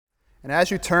And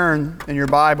as you turn in your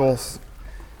Bibles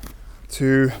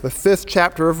to the 5th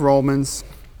chapter of Romans,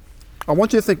 I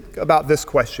want you to think about this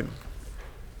question.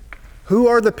 Who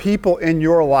are the people in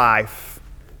your life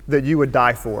that you would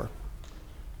die for?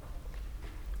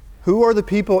 Who are the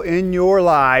people in your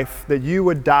life that you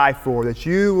would die for, that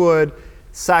you would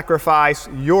sacrifice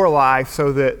your life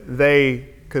so that they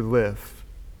could live?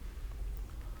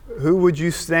 Who would you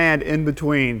stand in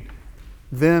between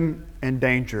them and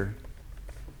danger?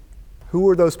 Who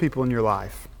are those people in your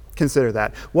life? Consider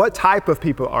that. What type of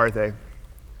people are they?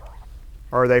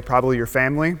 Are they probably your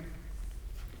family,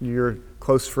 your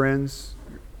close friends,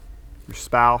 your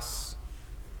spouse?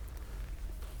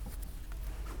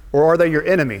 Or are they your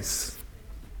enemies?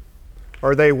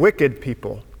 Are they wicked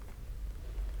people?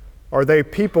 Are they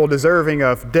people deserving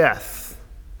of death?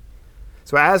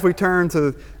 So as we turn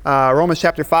to Romans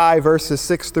chapter 5, verses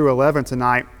 6 through 11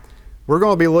 tonight, we're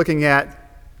going to be looking at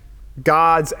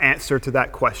God's answer to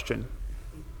that question.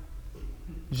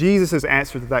 Jesus'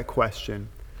 answer to that question.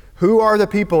 Who are the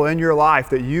people in your life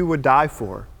that you would die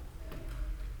for?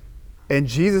 And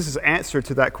Jesus' answer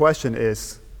to that question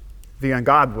is the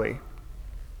ungodly,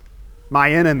 my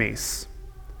enemies,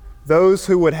 those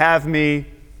who would have me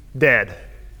dead.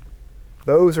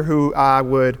 Those are who I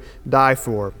would die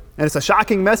for. And it's a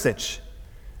shocking message.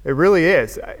 It really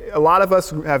is. A lot of us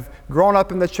have grown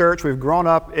up in the church, we've grown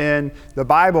up in the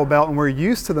Bible Belt, and we're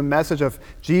used to the message of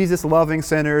Jesus loving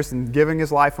sinners and giving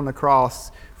his life on the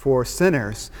cross for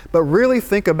sinners. But really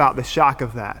think about the shock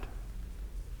of that.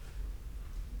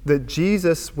 That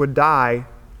Jesus would die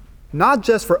not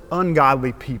just for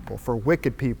ungodly people, for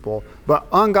wicked people, but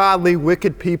ungodly,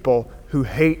 wicked people who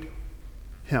hate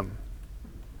him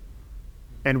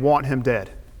and want him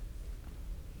dead.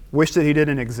 Wish that he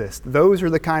didn't exist. Those are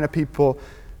the kind of people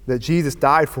that Jesus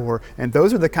died for, and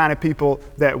those are the kind of people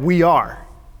that we are.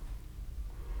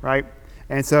 Right?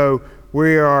 And so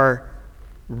we are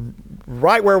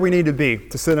right where we need to be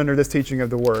to sit under this teaching of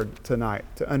the Word tonight,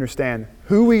 to understand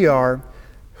who we are,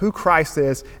 who Christ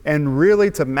is, and really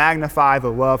to magnify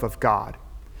the love of God.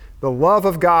 The love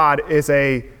of God is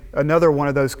another one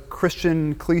of those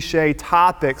Christian cliche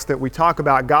topics that we talk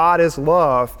about. God is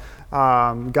love.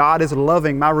 God is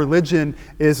loving. My religion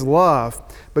is love.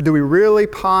 But do we really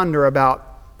ponder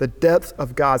about the depth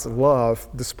of God's love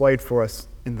displayed for us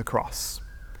in the cross?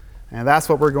 And that's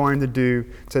what we're going to do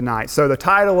tonight. So the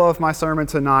title of my sermon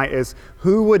tonight is,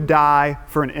 Who Would Die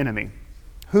for an Enemy?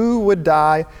 Who would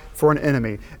die for an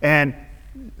enemy? And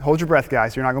hold your breath,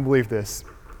 guys. You're not going to believe this.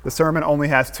 The sermon only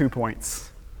has 2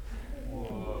 points.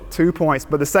 2 points.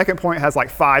 But the second point has like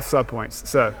 5 subpoints.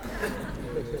 So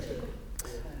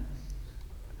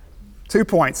 2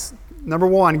 points. Number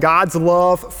 1, God's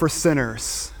love for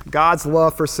sinners. God's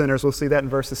love for sinners. We'll see that in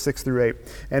verses 6 through 8.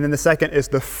 And then the second is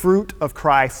the fruit of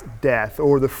Christ's death,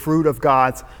 or the fruit of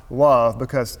God's love,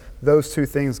 because those two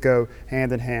things go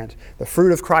hand in hand. The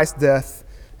fruit of Christ's death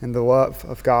and the love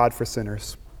of God for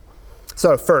sinners.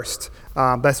 So first,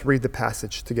 let's read the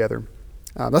passage together.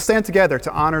 Let's stand together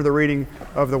to honor the reading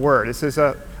of the Word. This is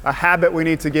a habit we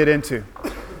need to get into.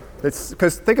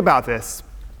 Because think about this.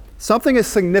 Something is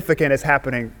significant is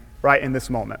happening right in this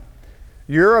moment.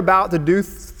 You're about to do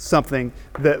something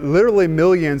that literally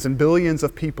millions and billions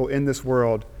of people in this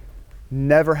world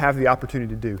never have the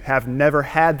opportunity to do, have never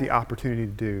had the opportunity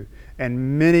to do,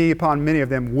 and many upon many of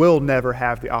them will never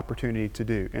have the opportunity to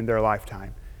do in their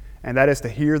lifetime. And that is to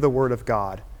hear the Word of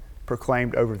God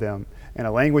proclaimed over them in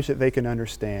a language that they can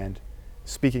understand,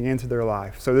 speaking into their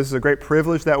life. So this is a great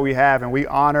privilege that we have, and we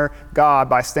honor God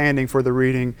by standing for the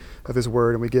reading of His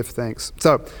Word, and we give thanks.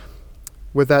 So,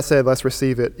 with that said, let's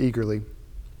receive it eagerly.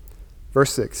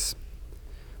 Verse 6.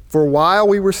 For while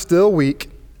we were still weak,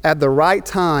 at the right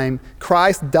time,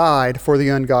 Christ died for the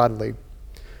ungodly.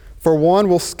 For one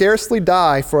will scarcely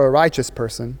die for a righteous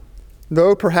person,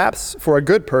 though perhaps for a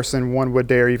good person one would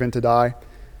dare even to die.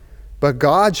 But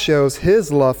God shows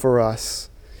His love for us,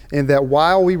 in that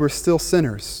while we were still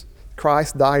sinners,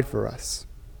 Christ died for us.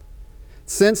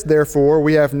 Since, therefore,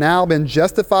 we have now been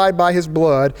justified by His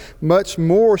blood, much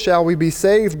more shall we be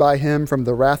saved by Him from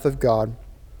the wrath of God.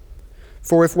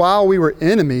 For if while we were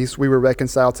enemies we were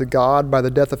reconciled to God by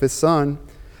the death of His Son,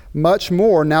 much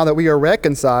more, now that we are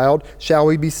reconciled, shall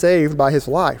we be saved by His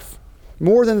life.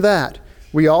 More than that,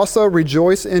 we also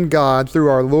rejoice in God through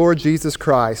our Lord Jesus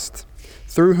Christ,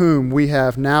 through whom we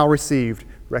have now received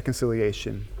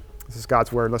reconciliation. This is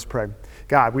God's Word. Let's pray.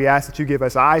 God, we ask that you give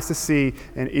us eyes to see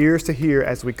and ears to hear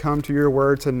as we come to your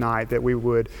Word tonight, that we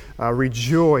would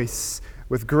rejoice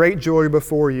with great joy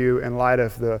before you in light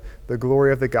of the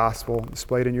glory of the gospel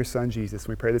displayed in your Son, Jesus.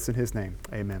 We pray this in His name.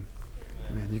 Amen.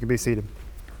 Amen. You can be seated.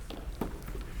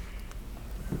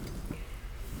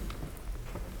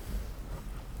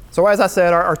 So as I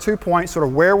said, our 2 points, sort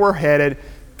of where we're headed,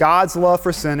 God's love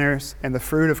for sinners and the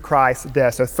fruit of Christ's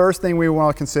death. So first thing we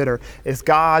want to consider is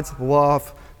God's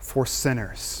love for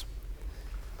sinners.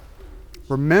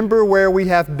 Remember where we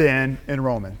have been in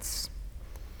Romans.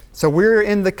 So we're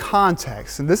in the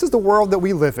context, and this is the world that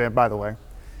we live in, by the way.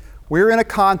 We're in a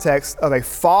context of a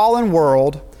fallen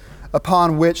world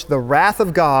upon which the wrath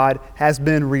of God has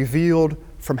been revealed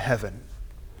from heaven,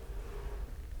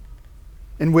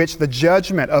 in which the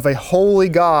judgment of a holy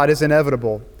God is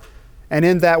inevitable, and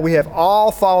in that we have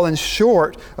all fallen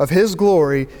short of His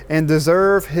glory and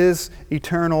deserve His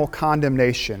eternal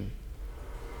condemnation.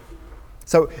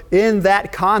 So in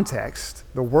that context,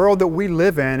 the world that we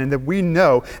live in and that we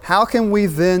know, how can we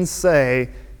then say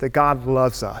that God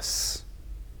loves us?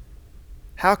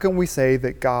 How can we say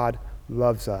that God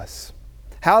loves us?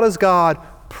 How does God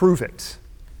prove it?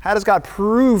 How does God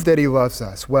prove that He loves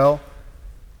us? Well,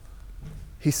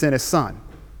 He sent His Son.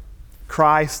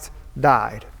 Christ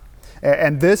died.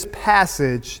 And this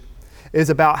passage is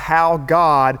about how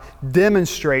God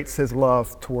demonstrates His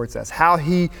love towards us, how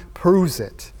He proves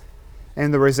it.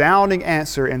 And the resounding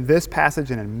answer in this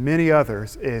passage and in many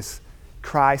others is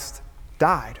Christ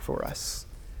died for us.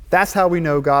 That's how we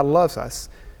know God loves us.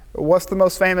 What's the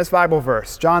most famous Bible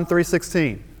verse? John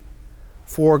 3:16.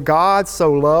 For God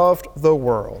so loved the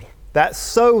world. That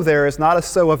so there is not a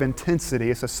so of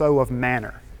intensity, it's a so of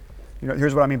manner.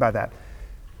 Here's what I mean by that.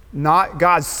 Not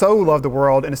God so loved the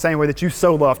world in the same way that you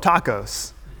so love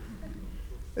tacos.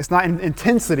 It's not an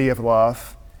intensity of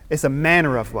love, it's a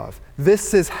manner of love.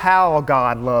 This is how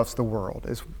God loves the world,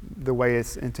 is the way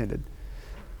it's intended.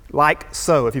 Like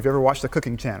so, if you've ever watched the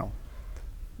cooking channel.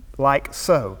 Like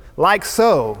so. Like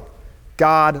so,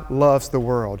 God loves the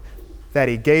world, that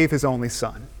He gave His only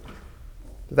Son.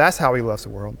 That's how He loves the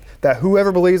world. That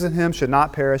whoever believes in Him should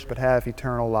not perish but have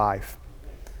eternal life.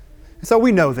 And so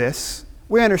we know this.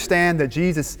 We understand that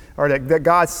that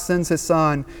God sends His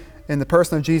Son in the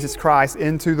person of Jesus Christ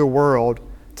into the world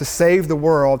to save the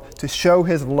world, to show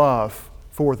His love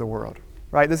for the world.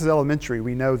 Right? This is elementary.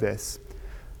 We know this.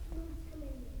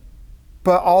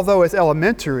 But although it's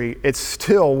elementary, it's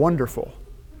still wonderful.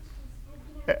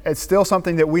 It's still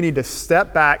something that we need to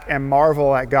step back and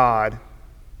marvel at God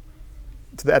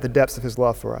at the depths of His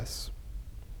love for us.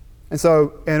 And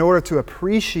so in order to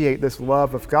appreciate this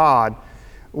love of God,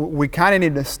 we kind of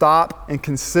need to stop and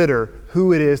consider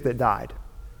who it is that died.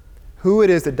 Who it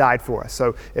is that died for us.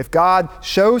 So if God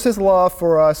shows His love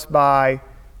for us by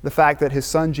the fact that His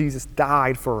Son Jesus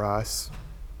died for us,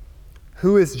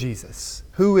 who is Jesus?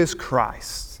 Who is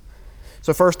Christ?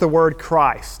 So first, the word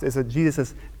Christ is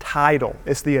Jesus' title.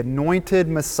 It's the anointed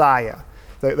Messiah,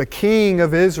 the King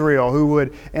of Israel who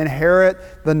would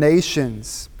inherit the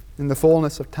nations in the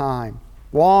fullness of time,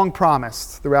 long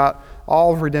promised throughout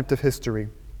all of redemptive history.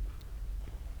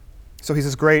 So He's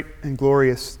this great and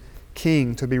glorious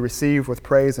King to be received with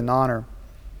praise and honor.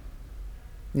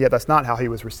 Yet that's not how He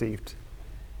was received.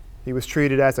 He was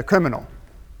treated as a criminal,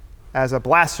 as a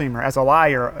blasphemer, as a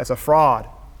liar, as a fraud.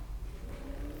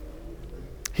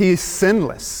 He's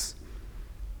sinless,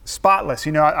 spotless.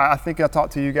 I think I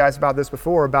talked to you guys about this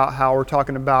before, about how we're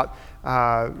talking about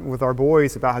with our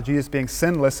boys about how Jesus being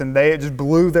sinless, and it just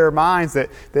blew their minds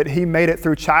that He made it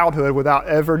through childhood without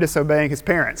ever disobeying His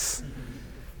parents,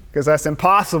 because that's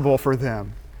impossible for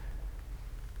them.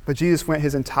 But Jesus went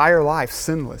His entire life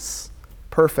sinless,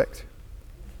 perfect.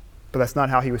 But that's not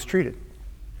how He was treated.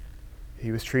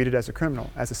 He was treated as a criminal,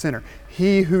 as a sinner.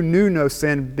 He who knew no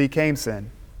sin became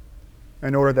sin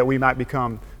in order that we might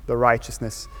become the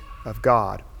righteousness of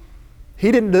God.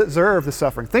 He didn't deserve the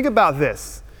suffering. Think about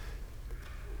this.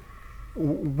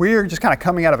 We're just kind of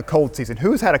coming out of a cold season.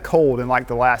 Who's had a cold in like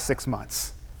the last 6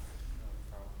 months?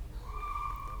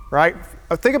 Right?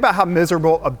 Think about how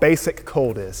miserable a basic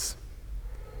cold is.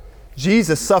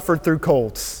 Jesus suffered through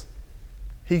colds.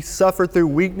 He suffered through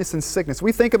weakness and sickness.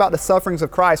 We think about the sufferings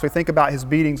of Christ. We think about His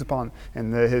beatings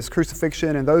and His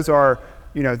crucifixion, and those are,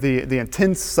 the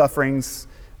intense sufferings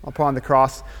upon the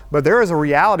cross. But there is a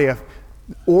reality of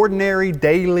ordinary,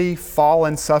 daily,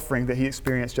 fallen suffering that He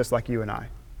experienced just like you and I,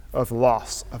 of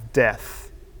loss, of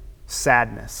death,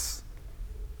 sadness,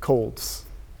 colds.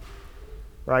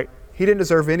 Right? He didn't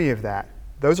deserve any of that.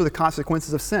 Those are the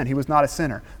consequences of sin. He was not a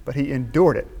sinner, but He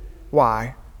endured it.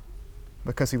 Why?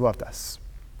 Because He loved us.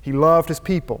 He loved His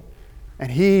people.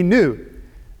 And He knew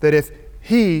that if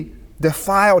He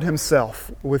defiled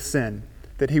Himself with sin,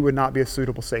 that He would not be a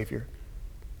suitable Savior.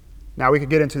 Now, we could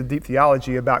get into the deep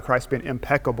theology about Christ being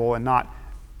impeccable and not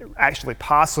actually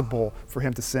possible for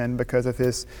Him to sin because of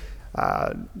His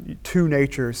two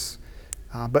natures.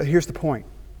 But here's the point.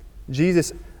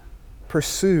 Jesus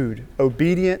pursued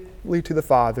obediently to the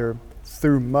Father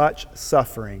through much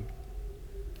suffering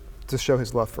to show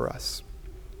his love for us.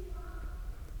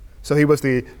 So he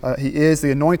is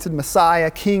the anointed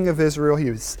Messiah, King of Israel. He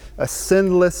was a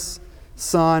sinless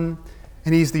Son,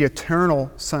 and he's the eternal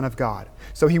Son of God.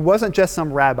 So he wasn't just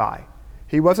some rabbi.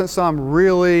 He wasn't some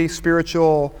really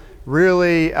spiritual,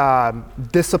 really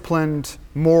disciplined,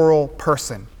 moral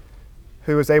person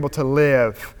who was able to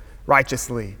live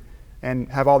righteously and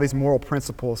have all these moral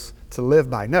principles to live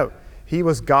by. No, he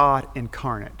was God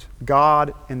incarnate,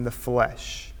 God in the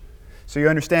flesh. So you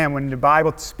understand, when the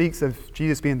Bible speaks of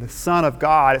Jesus being the Son of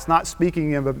God, it's not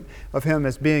speaking of him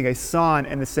as being a son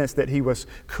in the sense that he was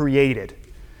created,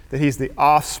 that he's the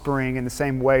offspring in the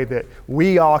same way that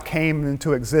we all came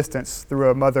into existence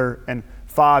through a mother and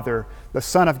father. The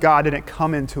Son of God didn't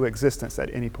come into existence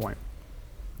at any point.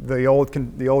 The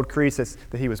old creed says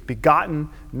that he was begotten,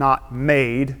 not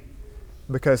made,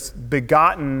 because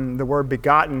begotten, the word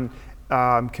begotten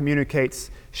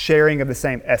communicates sharing of the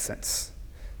same essence.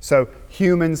 So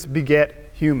humans beget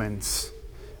humans.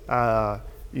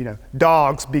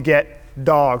 Dogs beget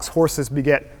dogs. Horses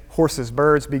beget horses.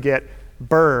 Birds beget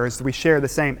birds. We share the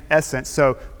same essence.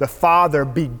 So the Father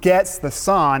begets the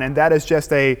Son, and that is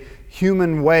just a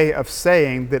human way of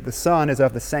saying that the Son is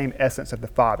of the same essence of the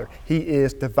Father. He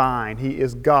is divine. He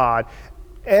is God.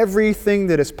 Everything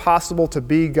that is possible to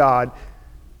be God,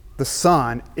 the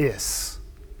Son is,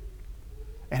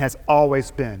 and has always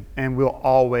been, and will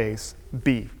always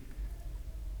be.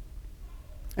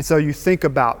 And so you think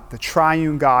about the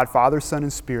triune God, Father, Son,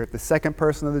 and Spirit, the second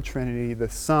person of the Trinity, the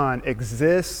Son,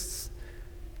 exists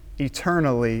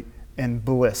eternally in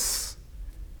bliss,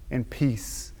 in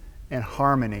peace, in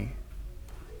harmony,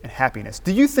 and happiness.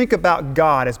 Do you think about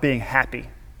God as being happy?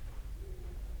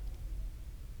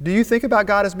 Do you think about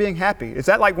God as being happy? Is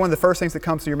that like one of the first things that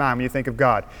comes to your mind when you think of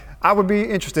God? I would be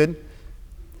interested.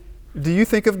 Do you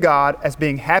think of God as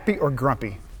being happy or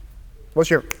grumpy? What's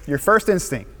your first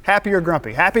instinct? Happy or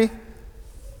grumpy? Happy?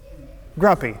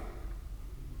 Grumpy.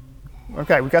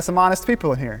 Okay, we've got some honest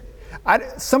people in here.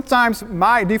 Sometimes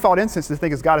my default instinct is to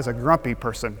think of God as a grumpy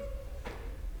person.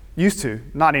 Used to,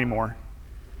 not anymore.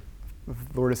 The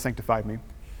Lord has sanctified me.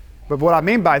 But what I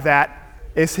mean by that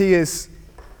is he is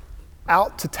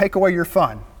out to take away your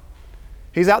fun.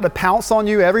 He's out to pounce on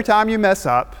you every time you mess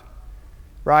up,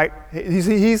 right?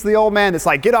 He's the old man that's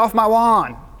like, get off my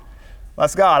lawn.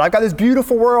 That's God. I've got this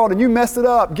beautiful world and you messed it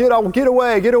up. Get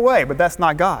away. But that's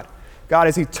not God. God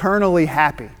is eternally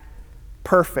happy,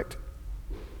 perfect.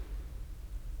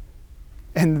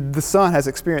 And the Son has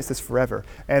experienced this forever.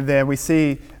 And then we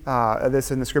see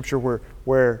this in the Scripture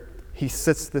where he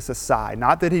sets this aside.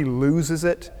 Not that he loses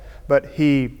it, but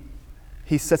he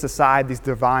sets aside these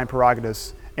divine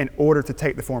prerogatives in order to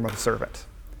take the form of a servant.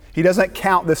 He doesn't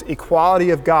count this equality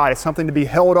of God as something to be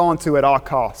held on to at all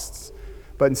costs.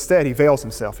 But instead, he veils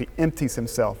himself. He empties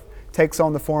himself, takes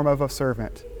on the form of a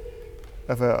servant,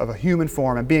 of a human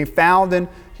form. And being found in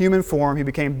human form, he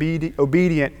became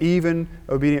obedient, even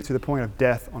obedient to the point of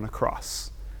death on a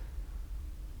cross.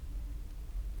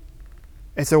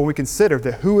 And so when we consider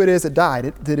that who it is that died,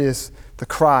 it is the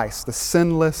Christ, the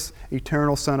sinless,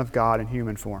 eternal Son of God in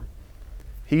human form.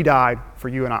 He died for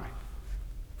you and I.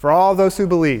 For all those who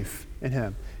believe in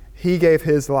him, he gave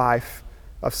his life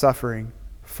of suffering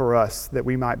for us that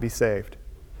we might be saved.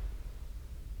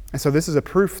 And so this is a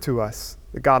proof to us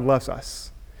that God loves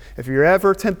us. If you're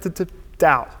ever tempted to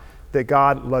doubt that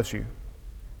God loves you,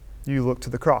 you look to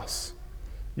the cross.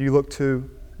 You look to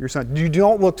your Son. You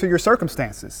don't look to your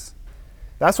circumstances.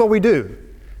 That's what we do.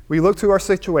 We look to our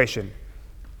situation.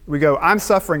 We go, I'm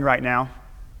suffering right now.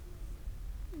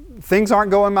 Things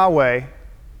aren't going my way.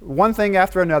 One thing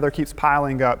after another keeps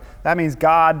piling up. That means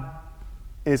God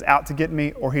is out to get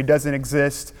me, or he doesn't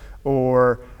exist,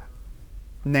 or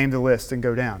name the list and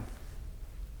go down.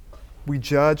 We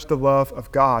judge the love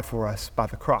of God for us by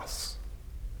the cross.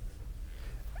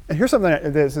 And here's something,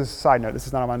 this is a side note. This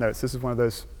is not on my notes. This is one of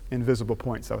those invisible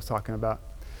points I was talking about.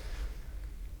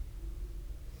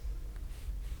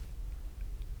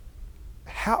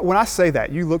 When I say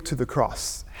that, you look to the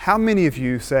cross, how many of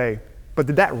you say, but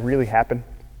did that really happen?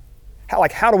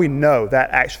 How do we know that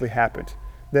actually happened?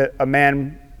 That a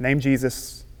man named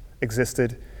Jesus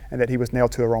existed and that he was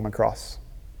nailed to a Roman cross?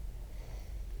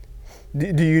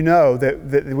 Do you know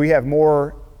that we have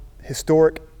more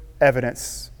historic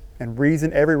evidence and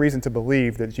every reason to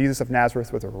believe that Jesus of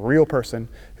Nazareth was a real person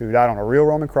who died on a real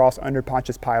Roman cross under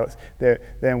Pontius Pilate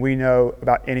than we know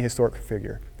about any historic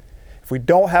figure? If we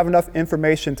don't have enough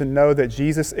information to know that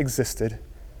Jesus existed,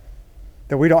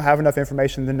 then we don't have enough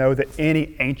information to know that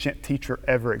any ancient teacher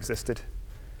ever existed.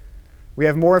 We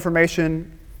have more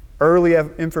information, early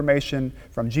information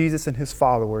from Jesus and his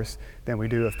followers than we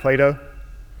do of Plato,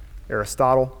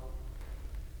 Aristotle,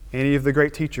 any of the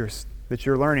great teachers that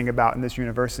you're learning about in this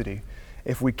university.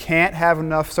 If we can't have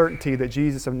enough certainty that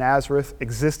Jesus of Nazareth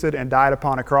existed and died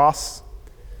upon a cross,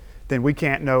 then we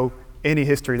can't know any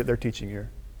history that they're teaching you.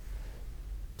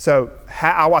 So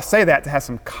I say that to have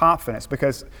some confidence,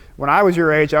 because when I was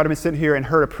your age, I would have been sitting here and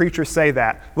heard a preacher say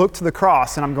that, look to the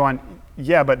cross, and I'm going,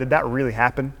 yeah, but did that really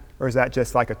happen? Or is that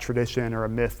just like a tradition or a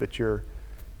myth that you're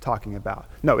talking about?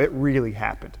 No, it really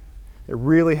happened. It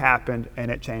really happened, and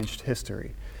it changed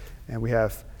history. And we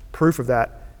have proof of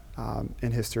that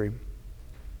in history.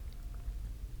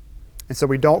 And so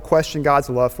we don't question God's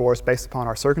love for us based upon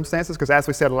our circumstances, because as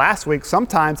we said last week,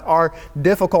 sometimes our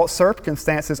difficult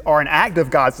circumstances are an act of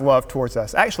God's love towards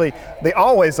us. Actually, they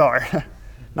always are,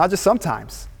 not just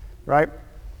sometimes, right?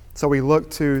 So we look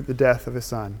to the death of his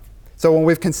son. So when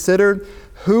we've considered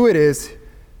who it is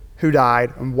who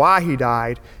died and why he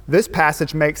died, this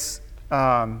passage makes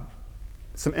some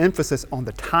emphasis on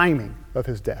the timing of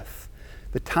his death.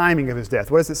 The timing of his death.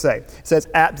 What does it say? It says,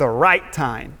 at the right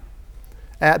time.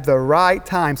 At the right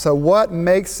time. So what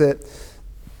makes it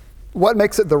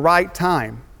the right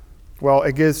time? Well,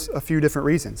 it gives a few different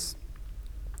reasons.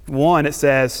 One, it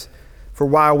says, for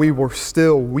while we were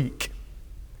still weak.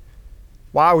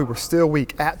 While we were still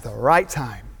weak, at the right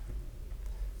time,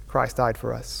 Christ died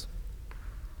for us.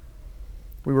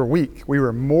 We were weak. We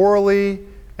were morally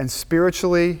and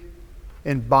spiritually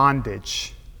in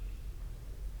bondage,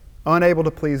 unable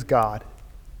to please God.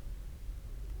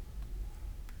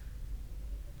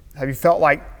 Have you felt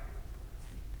like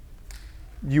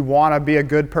you want to be a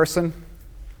good person?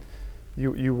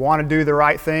 You want to do the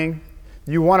right thing?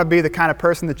 You want to be the kind of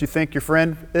person that you think your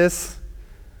friend is?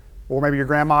 Or maybe your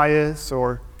grandma is,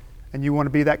 and you want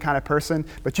to be that kind of person,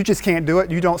 but you just can't do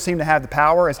it. You don't seem to have the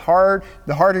power.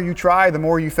 The harder you try, the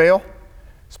more you fail.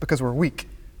 It's because we're weak.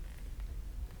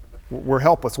 We're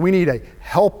helpless. We need a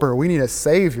helper. We need a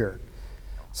Savior.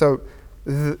 So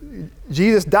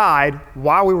Jesus died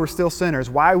while we were still sinners,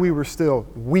 while we were still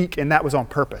weak, and that was on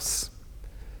purpose.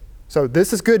 So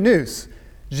this is good news.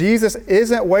 Jesus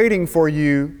isn't waiting for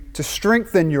you to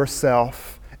strengthen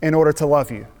yourself in order to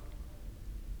love you.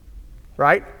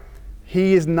 Right?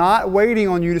 He is not waiting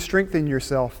on you to strengthen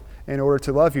yourself in order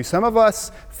to love you. Some of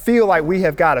us feel like we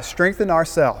have got to strengthen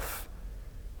ourselves.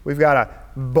 We've got to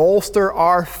bolster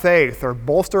our faith or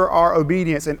bolster our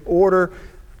obedience in order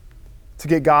to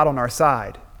get God on our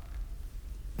side.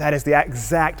 That is the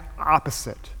exact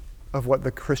opposite of what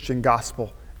the Christian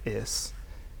gospel is.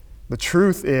 The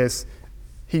truth is,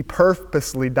 he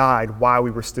purposely died while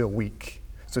we were still weak.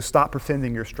 So stop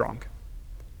pretending you're strong.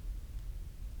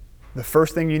 The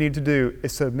first thing you need to do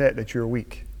is to admit that you're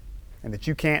weak and that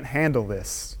you can't handle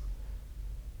this.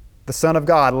 The Son of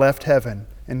God left heaven,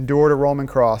 endured a Roman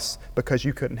cross because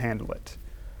you couldn't handle it.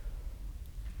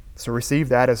 So receive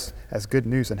that as good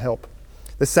news and help.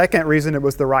 The second reason it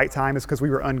was the right time is because we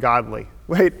were ungodly.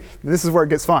 Wait, this is where it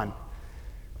gets fun.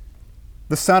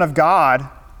 The Son of God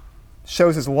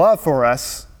shows his love for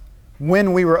us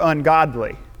when we were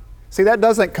ungodly. See, that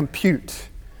doesn't compute.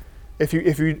 If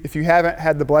you haven't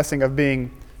had the blessing of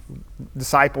being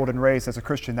discipled and raised as a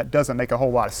Christian, that doesn't make a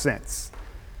whole lot of sense.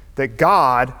 That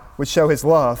God would show his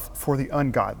love for the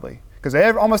ungodly. Because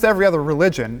almost every other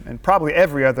religion, and probably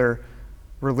every other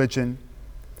religion,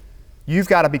 you've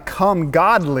got to become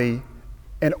godly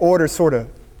in order sort of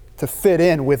to fit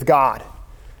in with God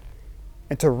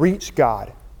and to reach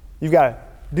God. You've got to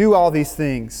do all these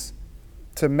things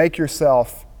to make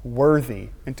yourself worthy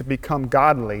and to become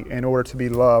godly in order to be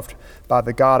loved by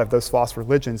the God of those false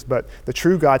religions. But the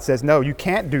true God says, no, you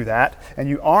can't do that, and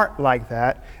you aren't like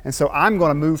that, and so I'm going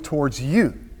to move towards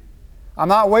you. I'm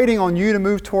not waiting on you to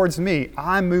move towards me.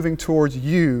 I'm moving towards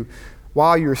you.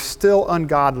 While you're still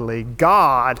ungodly,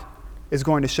 God is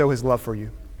going to show his love for you.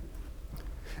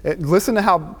 Listen to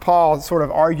how Paul sort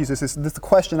of argues this. This is the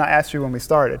question I asked you when we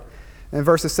started. In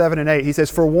verses 7 and 8, he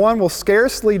says, for one will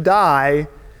scarcely die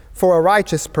for a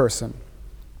righteous person.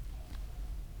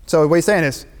 So what he's saying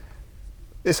is,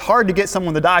 it's hard to get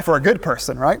someone to die for a good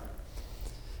person, right?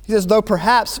 He says, though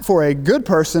perhaps for a good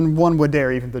person, one would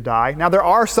dare even to die. Now, there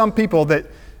are some people that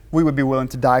we would be willing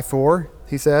to die for,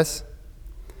 he says.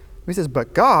 He says,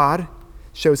 but God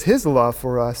shows his love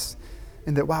for us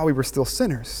in that while we were still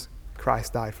sinners,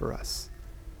 Christ died for us.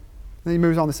 Then he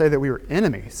moves on to say that we were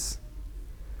enemies.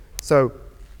 So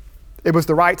it was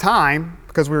the right time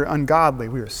because we were ungodly.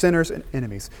 We were sinners and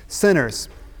enemies. Sinners.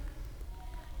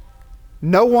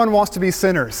 No one wants to be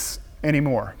sinners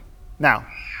anymore. Now,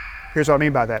 Here's what I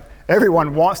mean by that.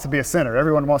 Everyone wants to be a sinner.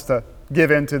 Everyone wants to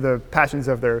give in to the passions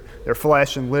of their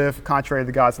flesh and live contrary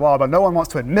to God's law, but no one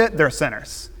wants to admit they're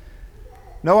sinners.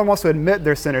 No one wants to admit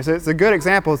they're sinners. It's a good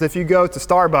example is if you go to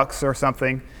Starbucks or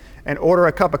something and order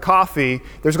a cup of coffee,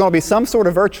 there's going to be some sort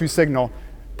of virtue signal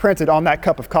printed on that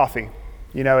cup of coffee.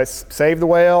 You know, it's save the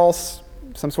whales,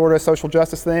 some sort of social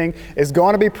justice thing. It's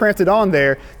going to be printed on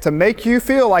there to make you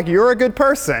feel like you're a good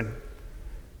person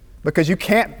because you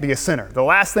can't be a sinner. The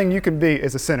last thing you can be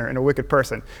is a sinner and a wicked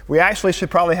person. We actually should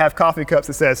probably have coffee cups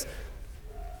that says,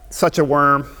 such a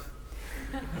worm.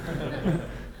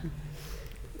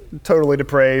 Totally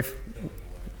depraved.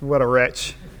 What a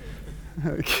wretch.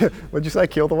 What'd you say?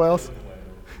 Kill the whales?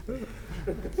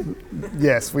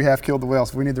 Yes, we have killed the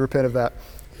whales. We need to repent of that.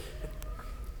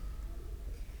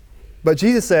 But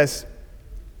Jesus says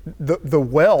the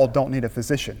well don't need a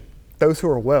physician. Those who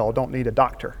are well don't need a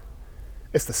doctor.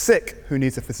 It's the sick who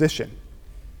needs a physician.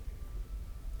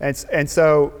 And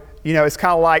so, you know, it's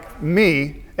kind of like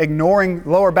me ignoring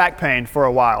lower back pain for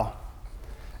a while.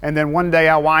 And then one day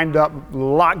I wind up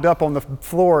locked up on the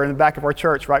floor in the back of our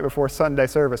church right before Sunday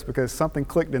service because something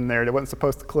clicked in there that wasn't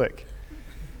supposed to click.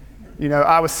 You know,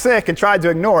 I was sick and tried to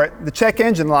ignore it. The check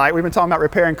engine light, we've been talking about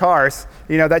repairing cars.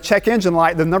 You know, that check engine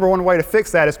light, the number one way to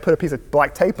fix that is put a piece of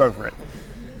black tape over it,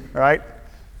 right?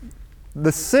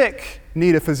 The sick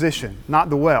need a physician,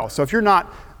 not the well. So if you're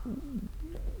not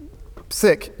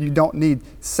sick, you don't need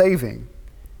saving.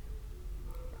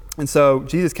 And so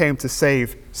Jesus came to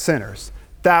save sinners.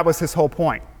 That was his whole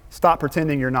point. Stop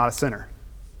pretending you're not a sinner.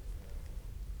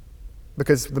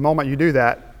 Because the moment you do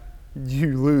that,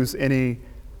 you lose any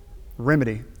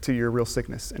remedy to your real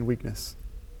sickness and weakness.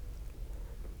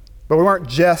 But we weren't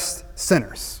just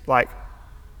sinners, like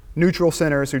neutral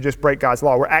sinners who just break God's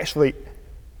law. We're actually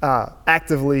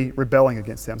actively rebelling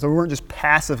against him. So we weren't just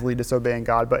passively disobeying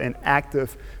God, but in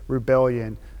active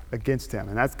rebellion against him.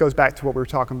 And that goes back to what we were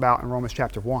talking about in Romans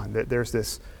chapter 1, that there's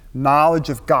this knowledge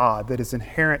of God that is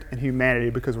inherent in humanity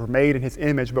because we're made in his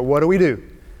image. But what do?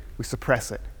 We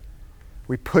suppress it.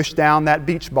 We push down that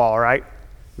beach ball, right?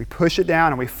 We push it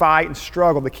down and we fight and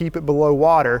struggle to keep it below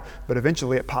water, but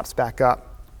eventually it pops back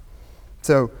up.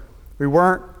 So we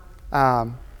weren't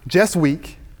just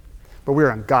weak, but we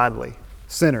were ungodly,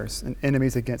 sinners and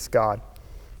enemies against God.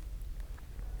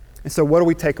 And so what do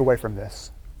we take away from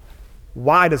this?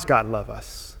 Why does God love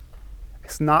us?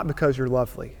 It's not because you're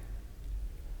lovely.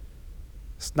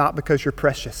 It's not because you're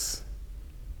precious.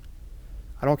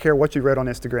 I don't care what you wrote on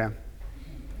Instagram.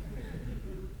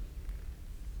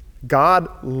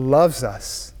 God loves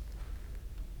us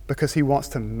because he wants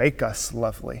to make us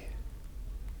lovely.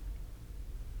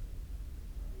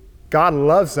 God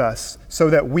loves us so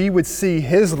that we would see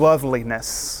his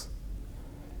loveliness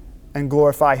and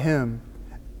glorify him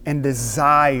and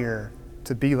desire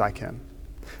to be like him.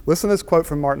 Listen to this quote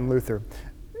from Martin Luther.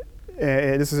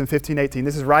 This is in 1518.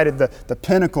 This is right at the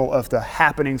pinnacle of the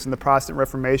happenings in the Protestant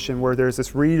Reformation, where there's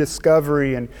this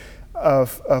rediscovery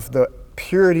of the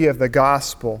purity of the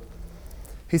gospel.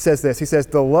 He says this, he says,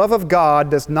 "The love of God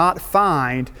does not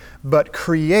find, but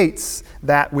creates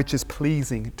that which is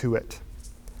pleasing to it.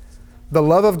 The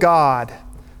love of God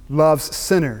loves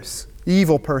sinners,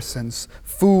 evil persons,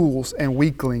 fools, and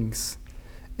weaklings,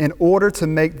 in order to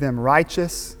make them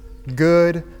righteous,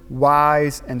 good,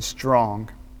 wise, and strong.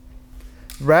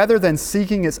 Rather than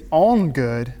seeking its own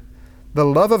good, the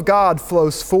love of God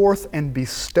flows forth and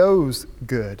bestows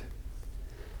good.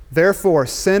 Therefore,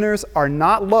 sinners are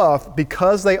not loved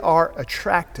because they are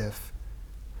attractive,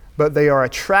 but they are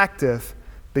attractive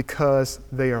because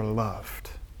they are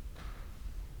loved."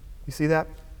 You see that?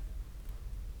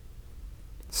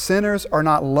 Sinners are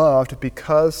not loved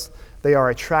because they are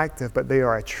attractive, but they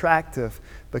are attractive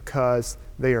because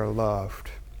they are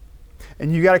loved.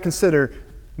 And you got to consider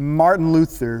Martin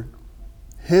Luther,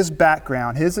 his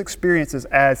background, his experiences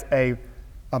as a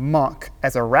monk,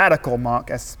 as a radical monk,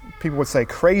 as people would say,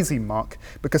 crazy monk,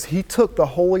 because he took the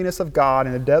holiness of God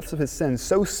and the depths of his sins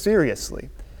so seriously.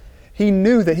 He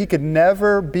knew that he could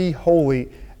never be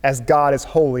holy as God is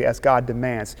holy, as God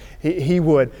demands. He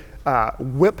would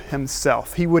whip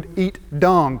himself. He would eat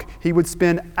dung. He would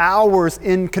spend hours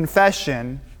in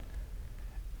confession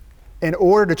in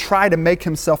order to try to make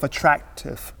himself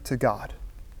attractive to God.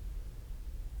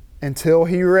 Until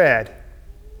he read,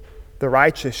 "The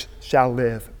righteous shall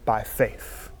live by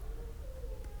faith."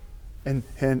 And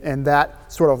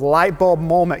that sort of light bulb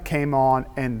moment came on,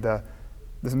 and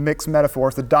this mixed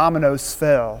metaphors, the dominoes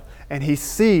fell, and he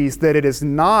sees that it is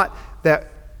not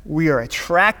that we are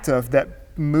attractive that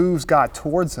moves God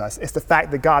towards us. It's the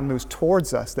fact that God moves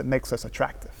towards us that makes us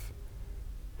attractive.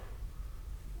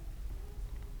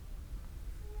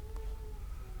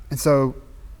 And so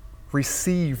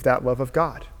receive that love of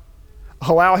God.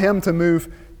 Allow him to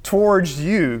move towards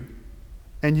you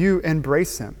and you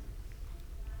embrace him.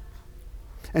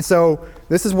 And so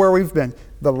this is where we've been.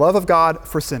 The love of God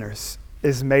for sinners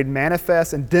is made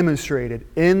manifest and demonstrated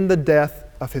in the death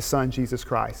of his Son, Jesus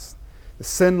Christ, the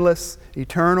sinless,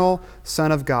 eternal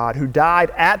Son of God who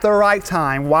died at the right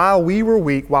time while we were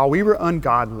weak, while we were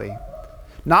ungodly,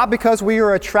 not because we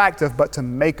are attractive, but to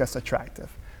make us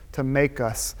attractive, to make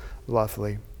us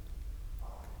lovely.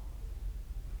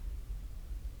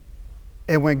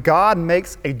 And when God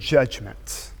makes a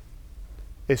judgment,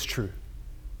 it's true.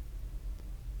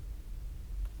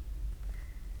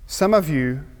 Some of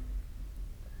you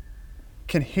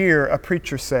can hear a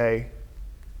preacher say,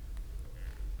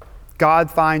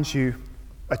 God finds you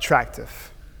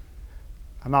attractive.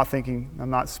 I'm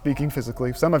not speaking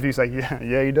physically. Some of you say,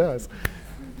 yeah, he does.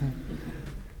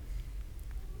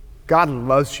 God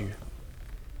loves you.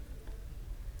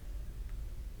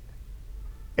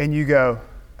 And you go,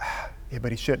 yeah,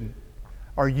 but he shouldn't.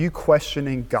 Are you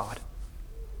questioning God?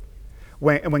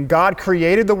 When God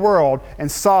created the world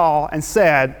and saw and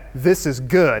said, this is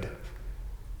good,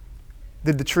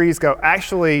 did the trees go,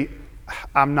 actually,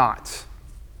 I'm not?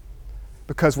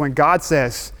 Because when God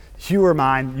says, you are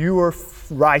mine, you are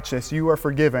righteous, you are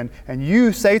forgiven, and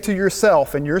you say to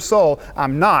yourself and your soul,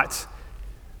 I'm not,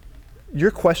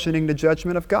 you're questioning the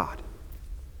judgment of God.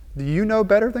 Do you know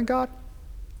better than God?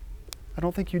 I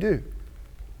don't think you do.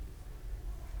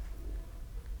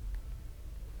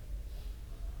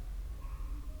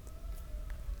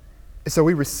 So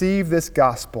we receive this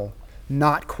gospel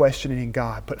not questioning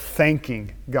God, but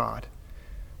thanking God.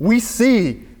 We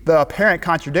see the apparent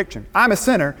contradiction. I'm a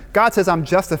sinner. God says I'm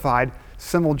justified.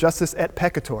 Simul justus et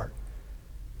peccator.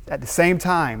 At the same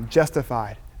time,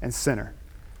 justified and sinner.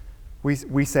 We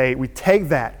take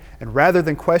that, and rather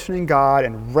than questioning God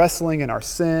and wrestling in our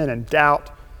sin and doubt,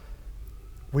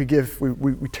 we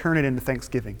turn it into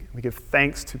thanksgiving. We give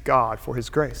thanks to God for his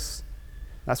grace.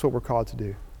 That's what we're called to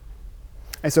do.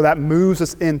 And so that moves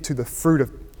us into the fruit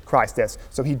of Christ's death.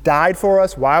 So he died for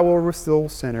us while we were still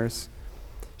sinners,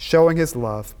 showing his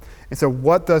love. And so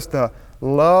what does the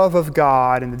love of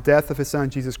God and the death of his Son,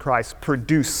 Jesus Christ,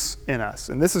 produce in us?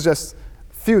 And this is just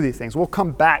a few of these things. We'll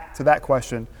come back to that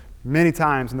question many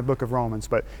times in the book of Romans.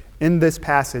 But in this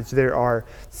passage, there are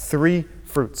three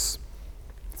fruits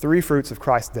of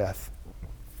Christ's death: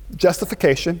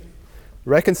 justification,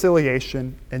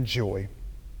 reconciliation, and joy.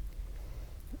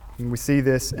 And we see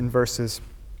this in verses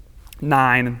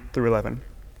 9 through 11.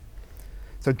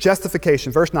 So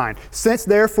justification, verse 9. Since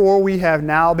therefore we have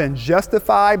now been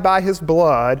justified by his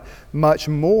blood, much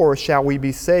more shall we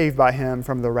be saved by him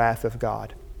from the wrath of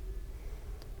God.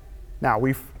 Now,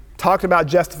 we've talked about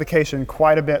justification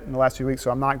quite a bit in the last few weeks, so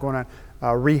I'm not going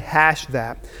to rehash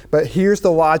that. But here's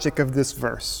the logic of this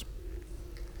verse.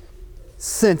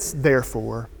 Since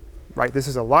therefore, right? This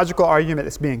is a logical argument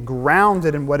that's being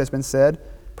grounded in what has been said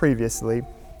previously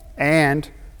and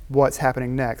what's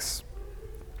happening next.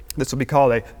 This will be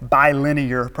called a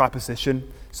bilinear proposition.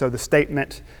 So the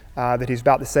statement that he's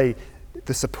about to say,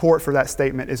 the support for that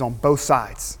statement is on both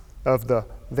sides of the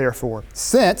therefore.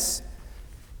 Since,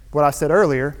 what I said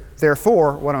earlier,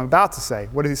 therefore, what I'm about to say,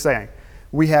 what is he saying?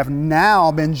 We have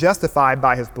now been justified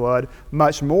by his blood,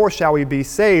 much more shall we be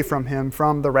saved from him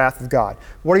from the wrath of God.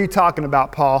 What are you talking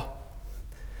about, Paul?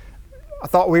 I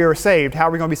thought we were saved. How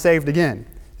are we going to be saved again?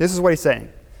 This is what he's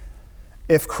saying.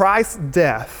 If Christ's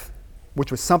death, which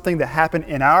was something that happened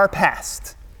in our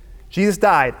past, Jesus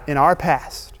died in our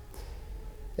past.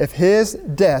 If his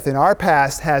death in our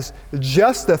past has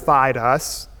justified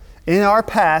us in our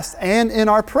past and in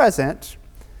our present,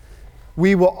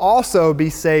 we will also be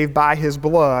saved by his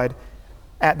blood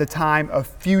at the time of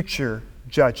future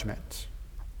judgment.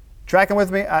 Tracking with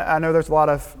me? I know there's a lot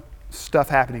of stuff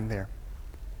happening there.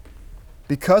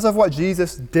 Because of what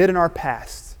Jesus did in our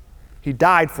past, he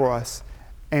died for us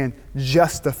and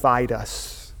justified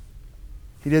us.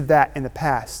 He did that in the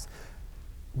past.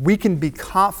 We can be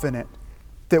confident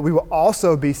that we will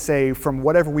also be saved from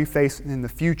whatever we face in the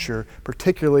future,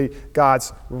 particularly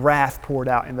God's wrath poured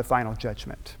out in the final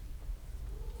judgment.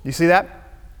 You see that?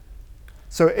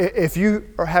 So if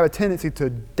you have a tendency to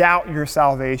doubt your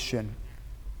salvation,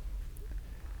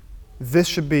 this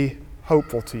should be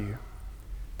hopeful to you.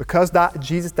 Because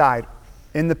Jesus died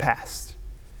in the past,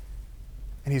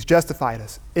 and he's justified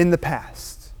us in the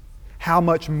past, how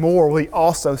much more will he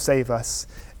also save us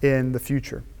in the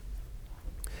future?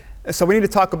 So we need to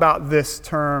talk about this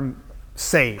term,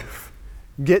 save.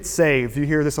 Get saved. You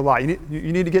hear this a lot. You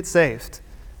need to get saved.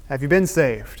 Have you been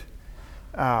saved?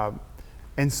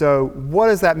 And And so what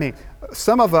does that mean?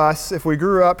 Some of us, if we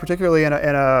grew up particularly in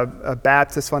a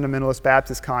Baptist, fundamentalist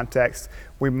Baptist context,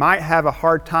 we might have a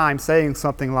hard time saying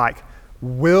something like,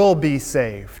 will be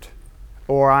saved,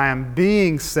 or I am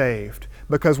being saved,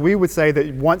 because we would say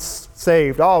that once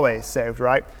saved, always saved,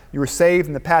 right? You were saved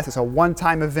in the past. It's a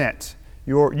one-time event.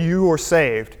 You are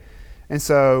saved. And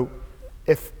so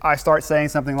if I start saying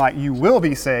something like, you will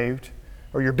be saved,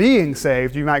 or you're being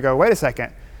saved, you might go, wait a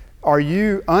second. Are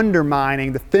you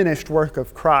undermining the finished work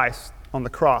of Christ on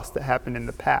the cross that happened in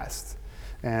the past?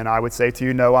 And I would say to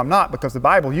you, no, I'm not, because the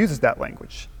Bible uses that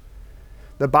language.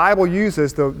 The Bible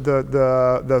uses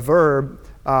the verb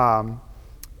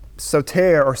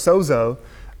soter or sozo,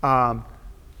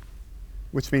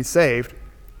 which means saved,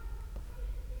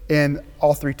 in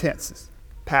all three tenses,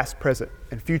 past, present,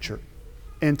 and future,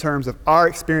 in terms of our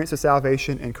experience of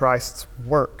salvation in Christ's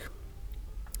work.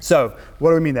 So,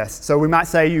 what do we mean this? So we might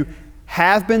say you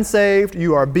have been saved,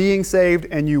 you are being saved,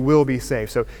 and you will be saved.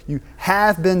 So you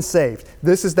have been saved.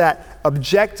 This is that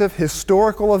objective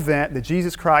historical event that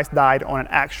Jesus Christ died on an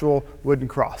actual wooden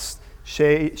cross,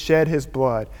 shed his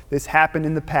blood. This happened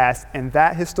in the past, and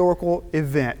that historical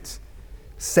event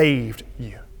saved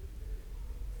you.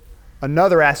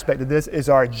 Another aspect of this is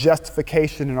our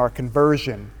justification and our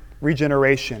conversion,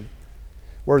 regeneration,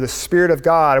 where the Spirit of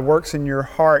God works in your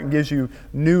heart and gives you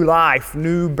new life,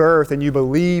 new birth, and you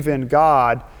believe in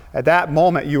God. At that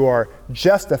moment, you are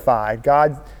justified.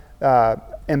 God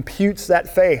imputes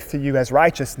that faith to you as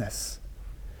righteousness.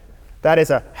 That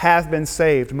is a have been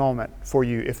saved moment for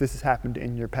you if this has happened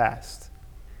in your past.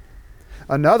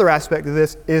 Another aspect of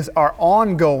this is our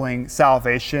ongoing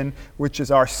salvation, which is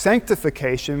our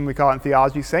sanctification. We call it in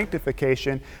theology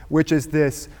sanctification, which is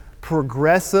this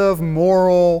progressive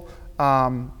moral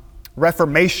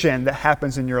reformation that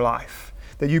happens in your life.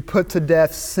 That you put to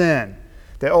death sin.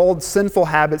 The old sinful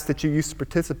habits that you used to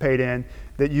participate in,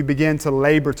 that you begin to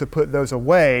labor to put those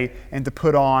away and to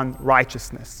put on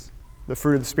righteousness, the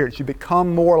fruit of the Spirit. You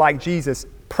become more like Jesus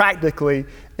practically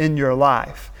in your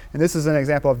life. And this is an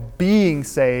example of being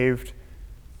saved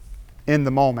in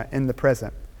the moment, in the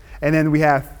present. And then we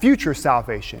have future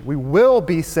salvation. We will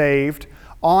be saved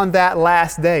on that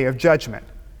last day of judgment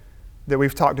that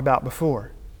we've talked about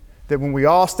before. That when we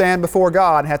all stand before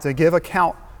God and have to give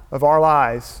account of our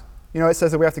lives, it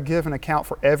says that we have to give an account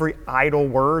for every idle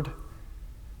word.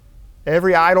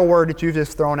 Every idle word that you've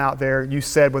just thrown out there, you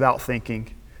said without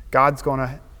thinking. God's going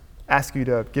to ask you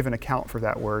to give an account for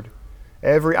that word.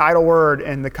 Every idle word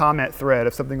in the comment thread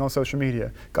of something on social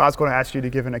media, God's going to ask you to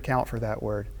give an account for that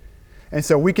word. And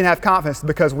so we can have confidence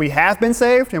because we have been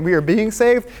saved and we are being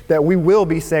saved, that we will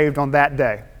be saved on that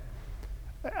day.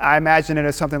 I imagine it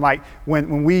as something like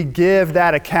when we give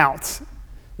that account,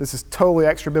 this is totally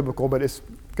extra biblical, but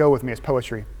go with me, it's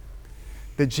poetry,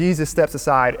 that Jesus steps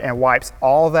aside and wipes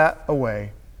all that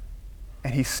away,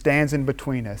 and he stands in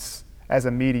between us as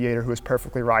a mediator who is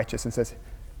perfectly righteous and says,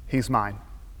 he's mine.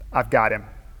 I've got him.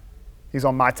 He's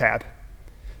on my tab.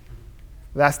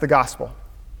 That's the gospel,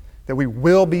 that we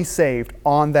will be saved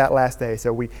on that last day.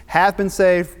 So we have been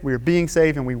saved, we are being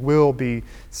saved, and we will be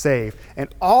saved.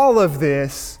 And all of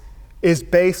this is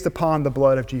based upon the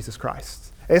blood of Jesus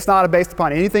Christ. It's not based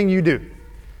upon anything you do,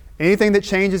 anything that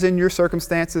changes in your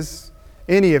circumstances,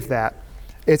 any of that.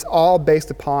 It's all based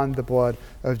upon the blood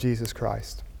of Jesus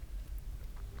Christ.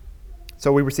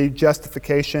 So we receive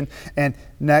justification, and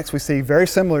next we see, very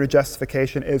similar to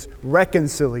justification, is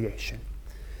reconciliation.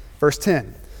 Verse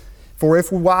 10, for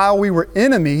if while we were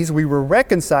enemies we were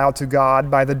reconciled to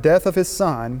God by the death of his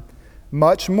Son,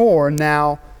 much more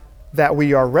now that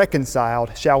we are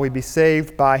reconciled shall we be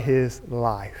saved by his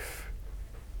life.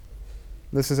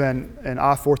 This is an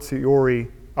a fortiori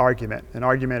argument, an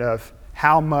argument of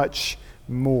how much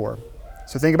more.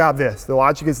 So think about this. The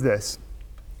logic is this.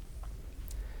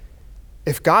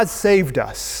 If God saved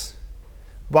us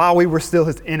while we were still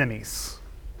his enemies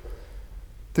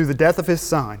through the death of his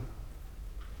Son,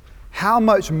 how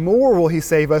much more will he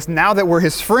save us now that we're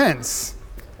his friends,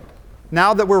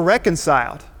 now that we're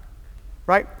reconciled,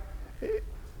 right?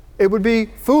 It would be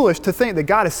foolish to think that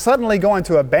God is suddenly going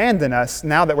to abandon us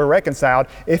now that we're reconciled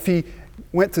if he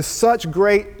went to such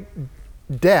great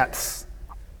depths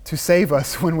to save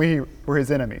us when we were his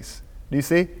enemies. Do you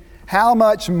see? How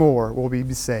much more will we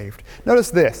be saved?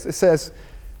 Notice this. It says,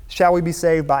 shall we be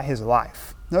saved by his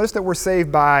life? Notice that we're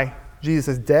saved by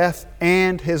Jesus' death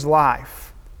and his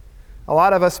life. A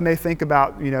lot of us may think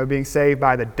about, being saved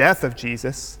by the death of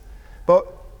Jesus, but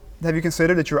have you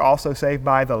considered that you're also saved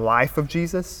by the life of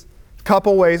Jesus? A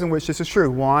couple ways in which this is true.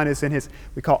 One is in his,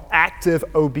 we call active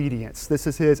obedience. This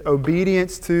is his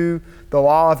obedience to the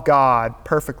law of God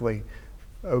perfectly,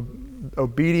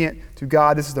 obedient to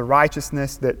God. This is the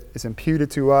righteousness that is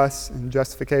imputed to us in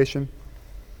justification.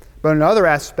 But another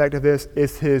aspect of this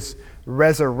is his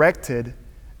resurrected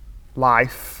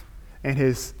life and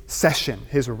his session,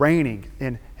 his reigning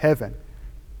in heaven.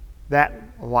 That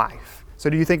life. So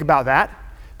do you think about that?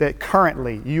 That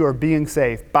currently you are being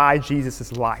saved by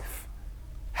Jesus' life.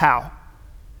 How?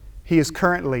 He is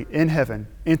currently in heaven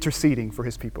interceding for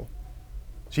his people.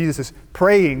 Jesus is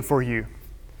praying for you.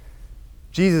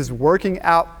 Jesus is working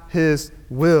out his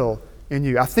will in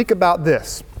you. I think about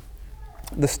this.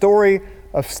 The story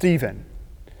of Stephen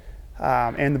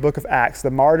in the book of Acts,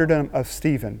 the martyrdom of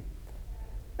Stephen.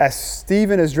 As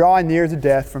Stephen is drawing near to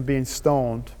death from being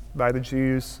stoned by the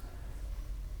Jews,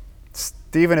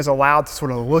 Stephen is allowed to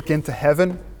sort of look into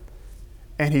heaven,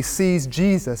 and he sees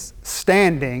Jesus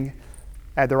standing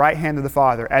at the right hand of the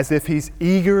Father as if he's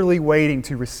eagerly waiting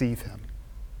to receive him.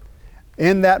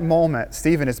 In that moment,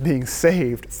 Stephen is being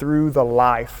saved through the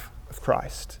life of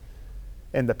Christ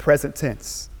in the present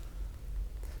tense.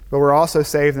 But we're also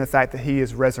saved in the fact that he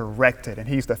is resurrected, and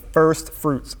he's the first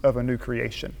fruits of a new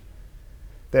creation.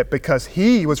 That because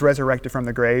he was resurrected from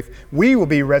the grave, we will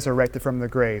be resurrected from the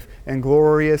grave in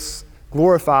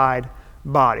glorified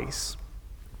bodies.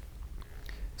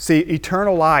 See,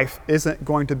 eternal life isn't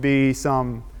going to be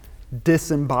some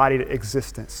disembodied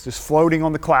existence, just floating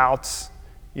on the clouds,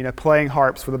 playing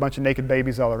harps with a bunch of naked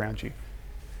babies all around you.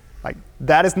 Like,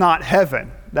 that is not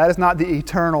heaven. That is not the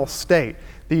eternal state.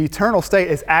 The eternal state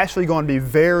is actually going to be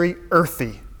very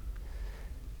earthy,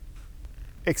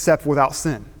 except without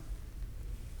sin.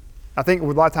 I think a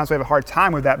lot of times we have a hard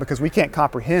time with that because we can't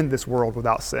comprehend this world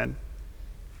without sin.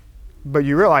 But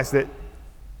you realize that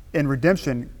in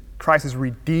redemption, Christ is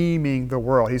redeeming the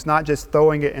world. He's not just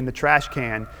throwing it in the trash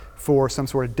can for some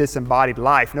sort of disembodied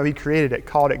life. No, he created it,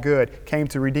 called it good, came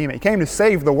to redeem it. He came to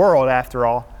save the world after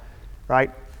all,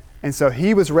 right? And so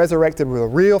he was resurrected with a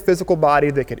real physical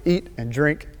body that could eat and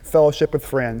drink, fellowship with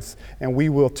friends, and we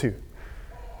will too.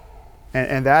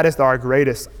 And that is our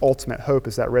greatest ultimate hope,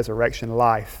 is that resurrection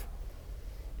life.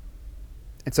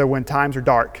 And so when times are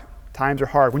dark, times are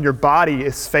hard, when your body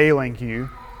is failing you,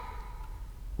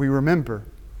 we remember,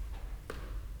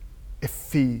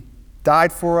 if he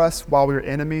died for us while we were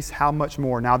enemies, how much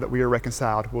more now that we are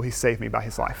reconciled will he save me by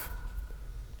his life?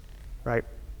 Right?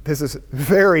 This is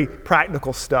very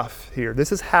practical stuff here.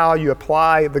 This is how you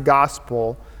apply the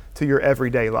gospel to your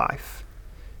everyday life.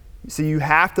 See, you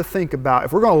have to think about,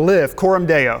 if we're going to live coram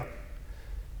Deo,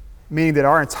 meaning that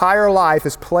our entire life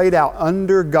is played out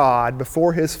under God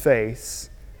before his face,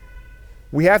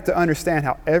 we have to understand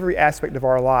how every aspect of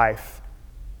our life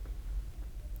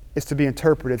is to be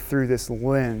interpreted through this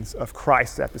lens of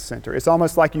Christ at the center. It's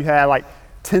almost like you had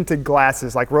tinted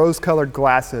glasses, like rose-colored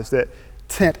glasses that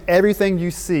tint everything you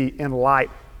see in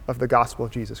light of the gospel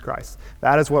of Jesus Christ.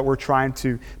 That is what we're trying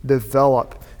to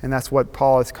develop, and that's what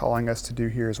Paul is calling us to do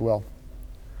here as well.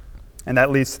 And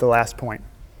that leads to the last point.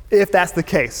 If that's the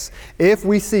case, if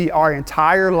we see our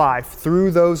entire life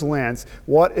through those lenses,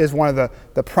 what is one of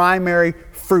the primary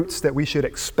fruits that we should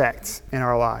expect in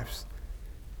our lives?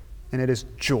 And it is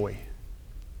joy.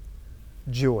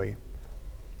 Joy.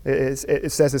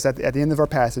 It says this at the end of our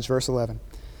passage, verse 11.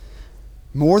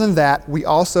 More than that, we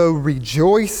also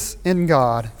rejoice in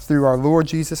God through our Lord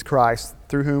Jesus Christ,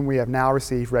 through whom we have now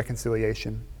received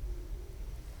reconciliation.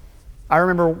 I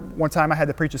remember one time I had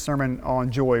to preach a sermon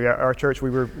on joy. At our church, we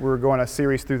were going a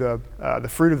series through the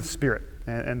fruit of the Spirit,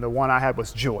 and the one I had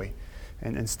was joy.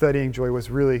 And studying joy was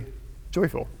really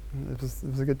joyful. It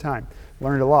was a good time.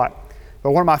 Learned a lot.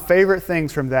 But one of my favorite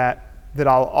things from that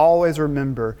I'll always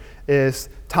remember is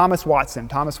Thomas Watson.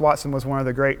 Thomas Watson was one of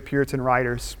the great Puritan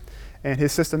writers, and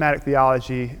his systematic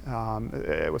theology,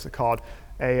 what's it called?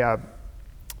 A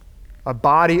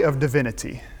body of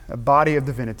divinity. A body of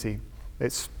divinity.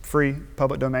 It's free,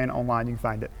 public domain, online, you can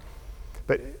find it.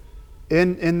 But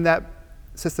in that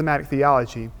systematic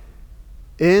theology,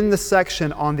 in the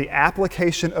section on the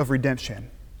application of redemption,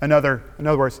 in other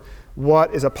words,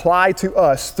 what is applied to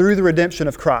us through the redemption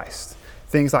of Christ,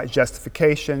 things like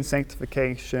justification,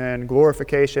 sanctification,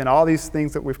 glorification, all these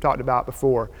things that we've talked about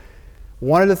before,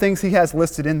 one of the things he has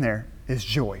listed in there is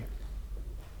joy.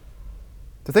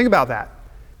 So think about that.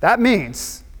 That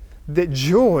means that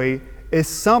joy is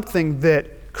something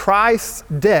that Christ's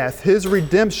death, his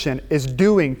redemption, is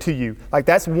doing to you. Like,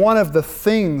 that's one of the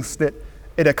things that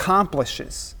it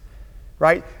accomplishes,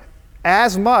 right?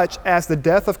 As much as the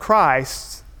death of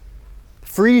Christ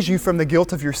frees you from the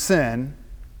guilt of your sin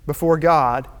before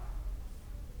God,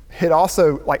 it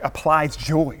also applies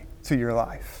joy to your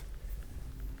life.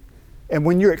 And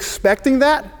when you're expecting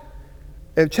that,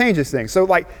 it changes things. So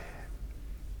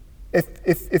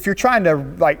if you're trying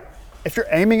to, if you're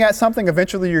aiming at something,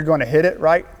 eventually you're going to hit it,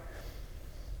 right?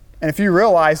 And if you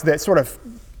realize that sort of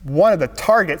one of the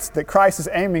targets that Christ is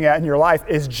aiming at in your life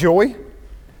is joy,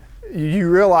 you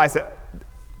realize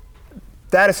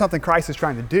that is something Christ is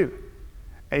trying to do.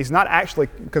 And he's not actually,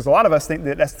 because a lot of us think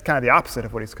that that's kind of the opposite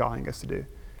of what he's calling us to do,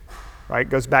 right? It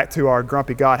goes back to our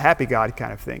grumpy God, happy God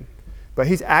kind of thing. But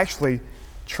he's actually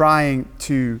trying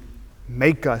to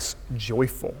make us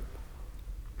joyful.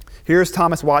 Here's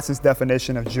Thomas Watson's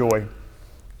definition of joy.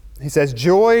 He says,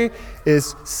 joy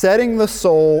is setting the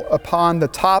soul upon the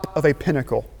top of a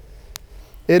pinnacle.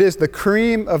 It is the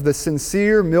cream of the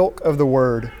sincere milk of the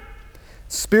word.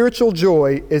 Spiritual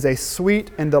joy is a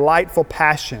sweet and delightful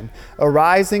passion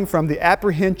arising from the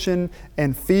apprehension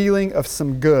and feeling of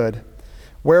some good,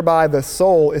 whereby the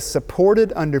soul is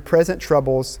supported under present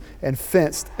troubles and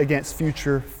fenced against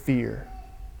future fear.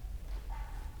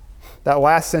 That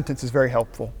last sentence is very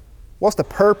helpful. What's the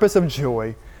purpose of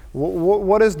joy?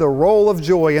 What is the role of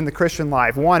joy in the Christian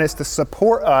life? One is to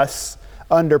support us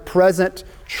under present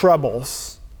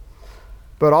troubles,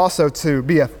 but also to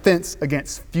be a fence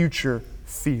against future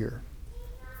fear.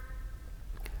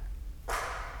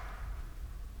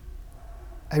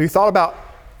 Have you thought about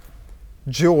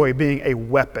joy being a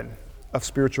weapon of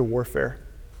spiritual warfare?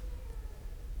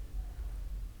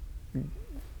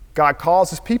 God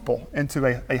calls his people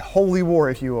into a holy war,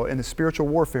 if you will, into spiritual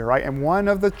warfare, right? And one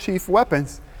of the chief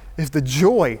weapons is the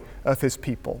joy of his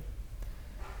people.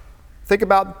 Think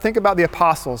about the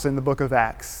apostles in the book of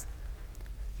Acts.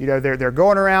 You know, they're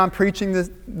going around preaching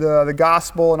the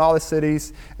gospel in all the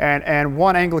cities, and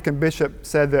one Anglican bishop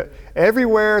said that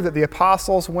everywhere that the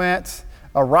apostles went,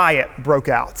 a riot broke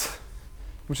out,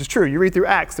 which is true. You read through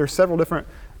Acts, there's several different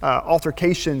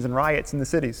altercations and riots in the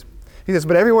cities. He says,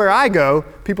 but everywhere I go,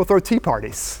 people throw tea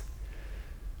parties.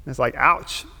 And it's like,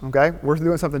 ouch, okay? We're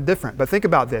doing something different. But think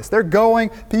about this. They're going,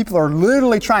 people are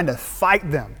literally trying to fight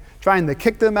them, trying to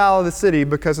kick them out of the city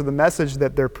because of the message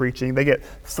that they're preaching. They get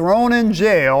thrown in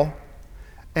jail,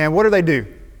 and what do?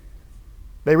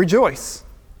 They rejoice.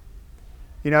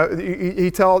 You know,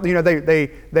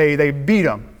 they beat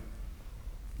them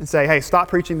and say, hey, stop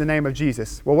preaching the name of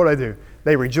Jesus. Well, what do?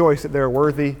 They rejoice that they're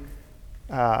worthy.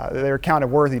 They're counted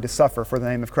worthy to suffer for the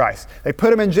name of Christ. They put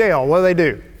them in jail. What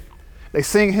do? They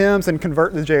sing hymns and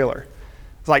convert the jailer.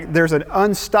 It's like there's an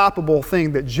unstoppable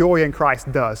thing that joy in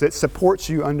Christ does. It supports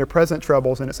you under present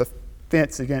troubles, and it's a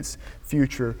fence against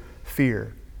future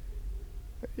fear.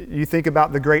 You think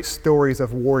about the great stories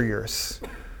of warriors.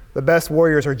 The best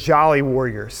warriors are jolly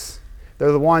warriors.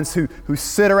 They're the ones who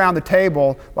sit around the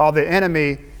table while the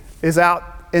enemy is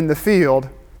out in the field.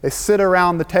 They sit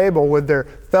around the table with their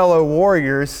fellow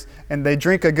warriors, and they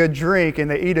drink a good drink, and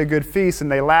they eat a good feast,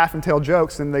 and they laugh and tell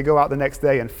jokes, and they go out the next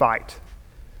day and fight.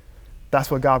 That's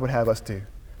what God would have us do,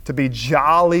 to be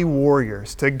jolly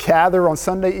warriors, to gather on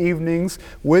Sunday evenings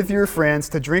with your friends,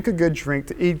 to drink a good drink,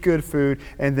 to eat good food,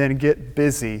 and then get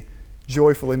busy,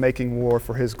 joyfully making war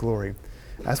for his glory.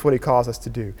 That's what he calls us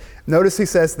to do. Notice he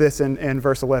says this in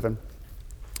verse 11.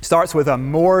 Starts with a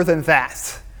more than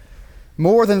that.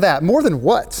 More than that. More than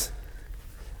what?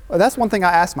 Well, that's one thing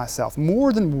I ask myself.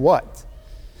 More than what?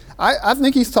 I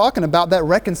think he's talking about that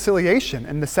reconciliation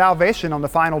and the salvation on the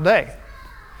final day.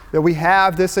 That we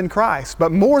have this in Christ.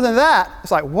 But more than that,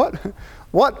 it's like,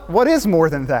 what is more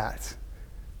than that?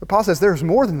 But Paul says there's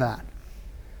more than that.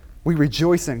 We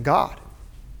rejoice in God.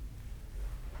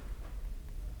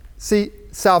 See,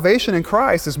 salvation in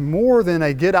Christ is more than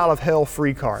a get out of hell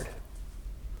free card.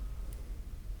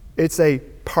 It's a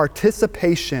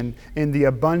participation in the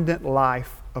abundant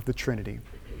life of the Trinity.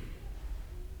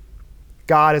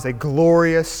 God is a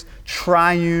glorious,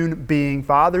 triune being,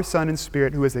 Father, Son, and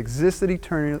Spirit, who has existed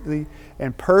eternally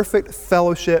in perfect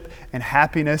fellowship and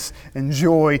happiness and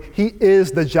joy. He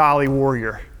is the jolly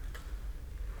warrior.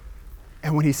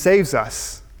 And when he saves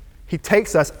us, he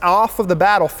takes us off of the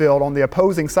battlefield on the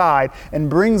opposing side and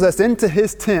brings us into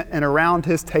his tent and around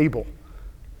his table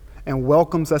and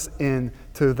welcomes us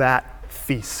into that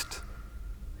feast.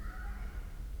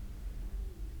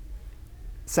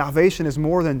 Salvation is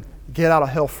more than get out of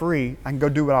hell free, I can go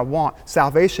do what I want.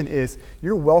 Salvation is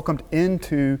you're welcomed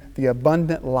into the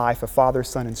abundant life of Father,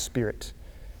 Son, and Spirit.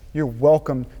 You're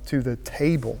welcomed to the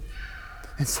table.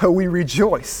 And so we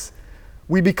rejoice.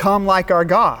 We become like our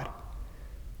God.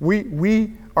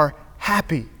 We are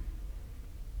happy.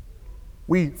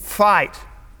 We fight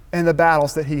in the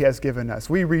battles that he has given us.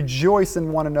 We rejoice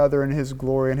in one another in his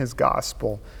glory and his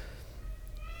gospel.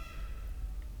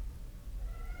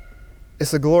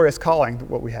 It's a glorious calling,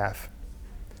 what we have.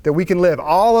 that we can live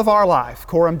all of our life,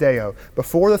 coram Deo,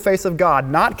 before the face of God,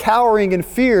 not cowering in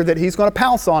fear that He's going to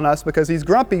pounce on us because He's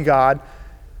grumpy God,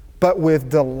 but with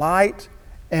delight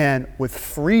and with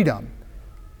freedom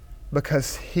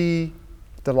because He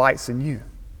delights in you.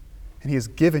 And He has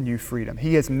given you freedom.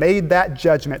 He has made that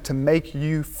judgment to make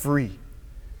you free.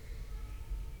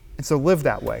 And so live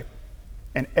that way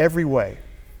in every way.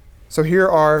 So here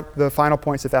are the final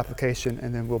points of application,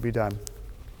 and then we'll be done.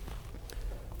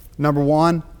 Number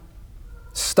one,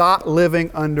 stop living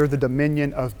under the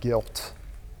dominion of guilt.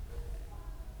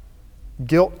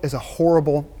 Guilt is a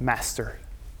horrible master.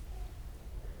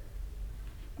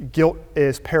 Guilt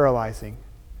is paralyzing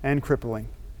and crippling,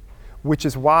 which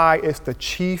is why it's the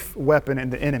chief weapon in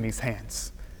the enemy's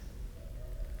hands.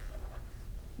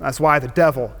 That's why the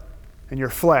devil in your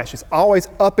flesh is always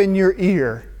up in your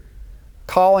ear,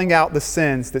 calling out the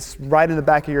sins that's right in the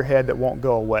back of your head that won't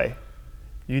go away.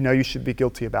 You know you should be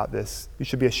guilty about this. You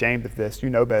should be ashamed of this. You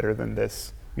know better than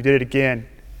this. You did it again,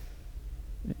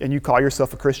 and you call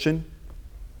yourself a Christian?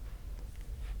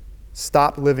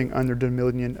 Stop living under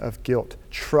dominion of guilt.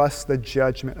 Trust the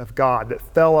judgment of God that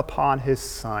fell upon His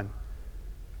Son.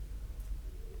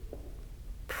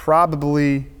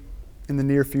 Probably in the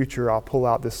near future, I'll pull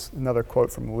out another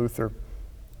quote from Luther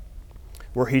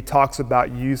where he talks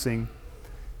about using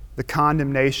the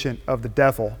condemnation of the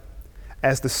devil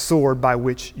as the sword by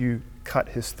which you cut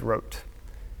his throat.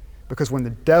 Because when the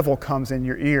devil comes in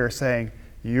your ear saying,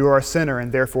 you are a sinner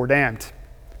and therefore damned,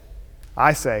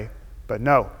 I say, but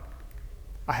no,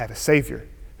 I have a Savior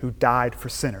who died for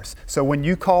sinners. So when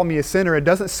you call me a sinner, it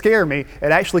doesn't scare me,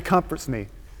 it actually comforts me,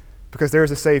 because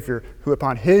there's a Savior who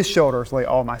upon His shoulders lay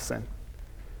all my sin.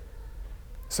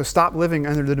 So stop living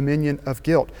under the dominion of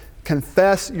guilt.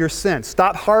 Confess your sin.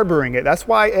 Stop harboring it. That's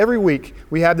why every week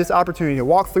we have this opportunity to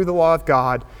walk through the law of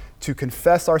God, to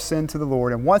confess our sin to the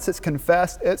Lord. And once it's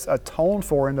confessed, it's atoned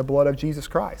for in the blood of Jesus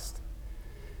Christ.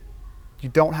 You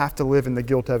don't have to live in the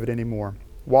guilt of it anymore.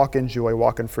 Walk in joy,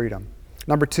 walk in freedom.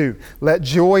 Number two, let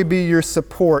joy be your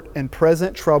support in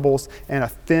present troubles and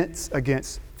offense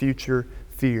against future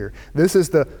fear. This is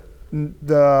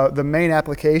the main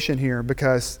application here,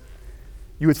 because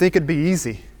you would think it'd be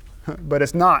easy, but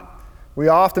it's not. We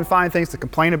often find things to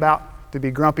complain about, to be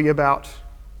grumpy about.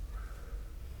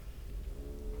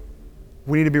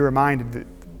 We need to be reminded that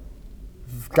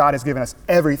God has given us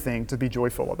everything to be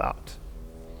joyful about.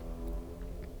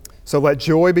 So let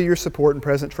joy be your support in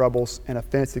present troubles and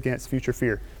offense against future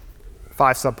fear.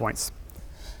 5 subpoints.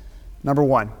 Number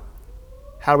one,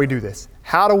 how do we do this?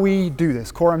 How do we do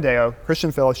this? Coram Deo,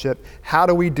 Christian fellowship, how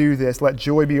do we do this? Let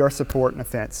joy be our support and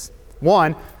offense.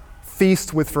 1,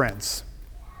 feast with friends.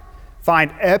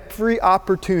 Find every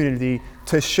opportunity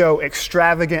to show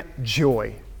extravagant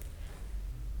joy.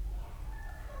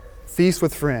 Feast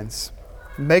with friends.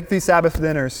 Make these Sabbath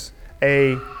dinners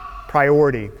a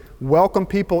priority. Welcome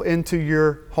people into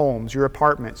your homes, your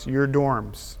apartments, your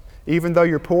dorms. Even though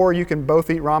you're poor, you can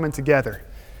both eat ramen together.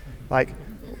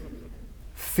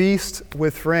 Feast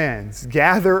with friends.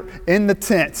 Gather in the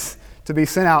tents to be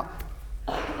sent out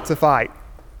to fight.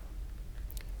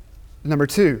 Number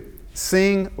 2,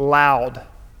 sing loud.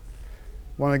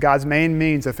 One of God's main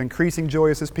means of increasing joy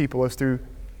as His people is through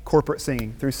corporate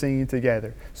singing, through singing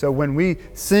together. So when we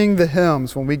sing the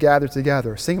hymns, when we gather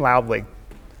together, sing loudly.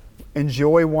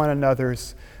 Enjoy one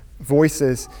another's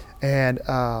voices, and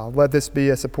let this be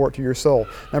a support to your soul.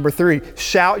 Number 3,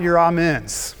 shout your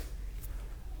amens.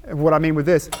 What I mean with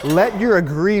this, let your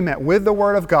agreement with the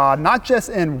Word of God, not just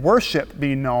in worship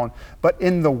be known, but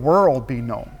in the world be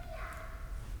known.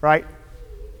 Right?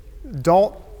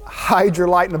 Don't hide your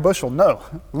light in a bushel. No,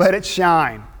 let it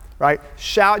shine. Right?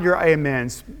 Shout your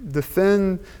amens.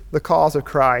 Defend the cause of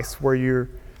Christ where you're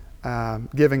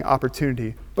giving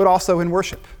opportunity, but also in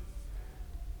worship.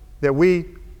 That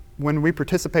when we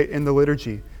participate in the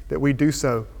liturgy, that we do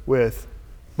so with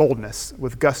boldness,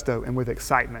 with gusto, and with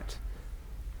excitement.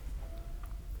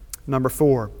 Number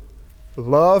 4,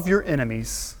 love your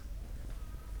enemies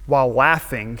while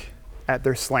laughing at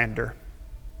their slander.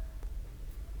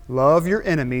 Love your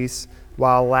enemies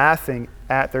while laughing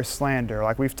at their slander.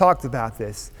 Like we've talked about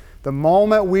this. The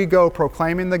moment we go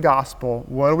proclaiming the gospel,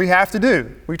 what do we have to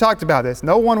do? We talked about this.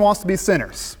 No one wants to be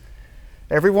sinners.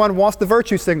 Everyone wants the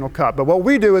virtue signal cup. But what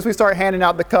we do is we start handing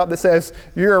out the cup that says,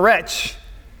 you're a wretch.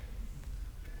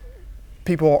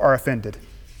 People are offended.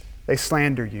 They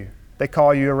slander you. They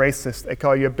call you a racist. They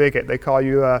call you a bigot. They call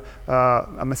you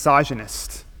a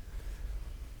misogynist.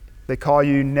 They call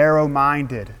you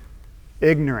narrow-minded,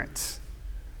 ignorant,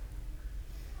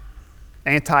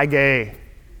 anti-gay.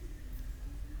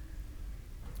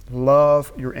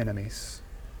 Love your enemies.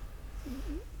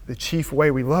 the chief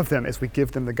way we love them is we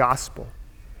give them the gospel.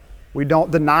 We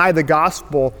don't deny the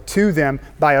gospel to them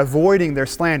by avoiding their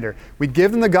slander. We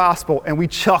give them the gospel and we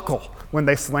chuckle when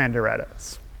they slander at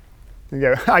us. You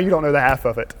go, "Ah, you don't know the half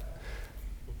of it."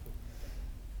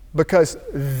 Because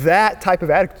that type of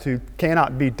attitude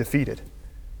cannot be defeated.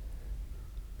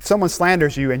 If someone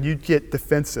slanders you and you get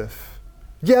defensive,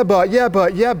 yeah, but,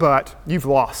 you've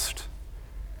lost.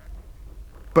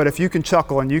 But if you can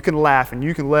chuckle and you can laugh and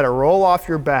you can let it roll off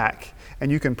your back and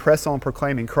you can press on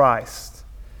proclaiming Christ,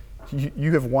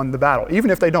 you have won the battle. Even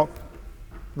if they don't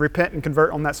repent and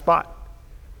convert on that spot,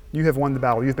 you have won the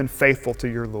battle. You've been faithful to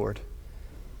your Lord.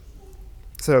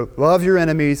 So love your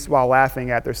enemies while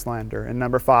laughing at their slander. And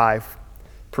number 5,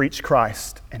 preach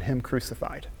Christ and Him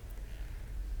crucified.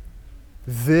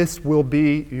 This will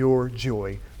be your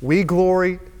joy. We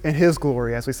glory in His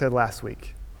glory, as we said last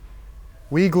week.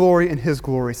 We glory in His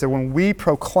glory. So when we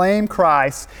proclaim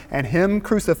Christ and Him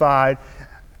crucified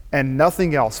and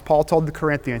nothing else, Paul told the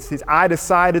Corinthians, he says, "I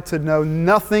decided to know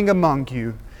nothing among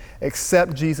you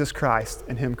except Jesus Christ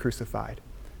and Him crucified."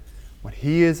 When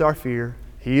He is our fear,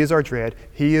 He is our dread,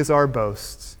 He is our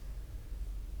boast,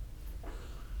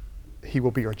 He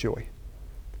will be our joy.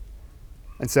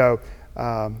 And so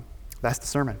that's the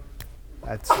sermon.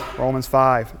 That's Romans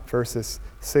 5, verses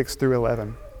 6 through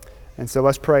 11. And so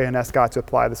let's pray and ask God to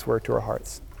apply this word to our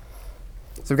hearts.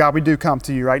 So God, we do come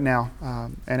to you right now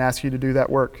and ask you to do that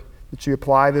work, that you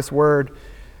apply this word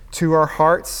to our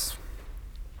hearts,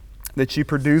 that you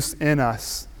produce in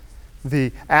us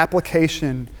the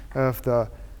application of the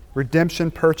redemption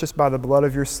purchased by the blood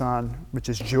of your Son, which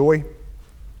is joy.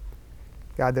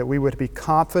 God, that we would be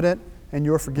confident in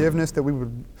your forgiveness, that we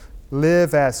would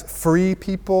live as free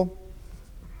people,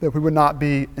 that we would not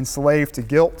be enslaved to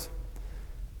guilt,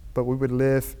 but we would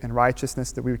live in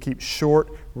righteousness, that we would keep short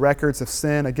records of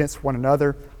sin against one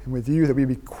another and with you, that we'd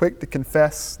be quick to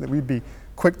confess, that we'd be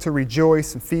quick to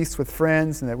rejoice and feast with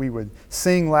friends, and that we would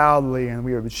sing loudly and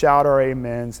we would shout our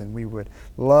amens and we would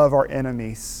love our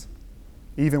enemies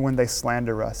even when they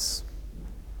slander us.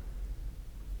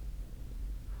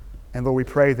 And Lord, we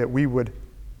pray that we would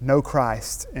know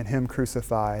Christ and Him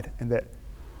crucified, and that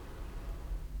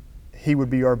He would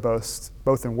be our boast,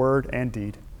 both in word and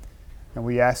deed. And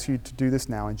we ask you to do this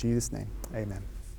now in Jesus' name. Amen.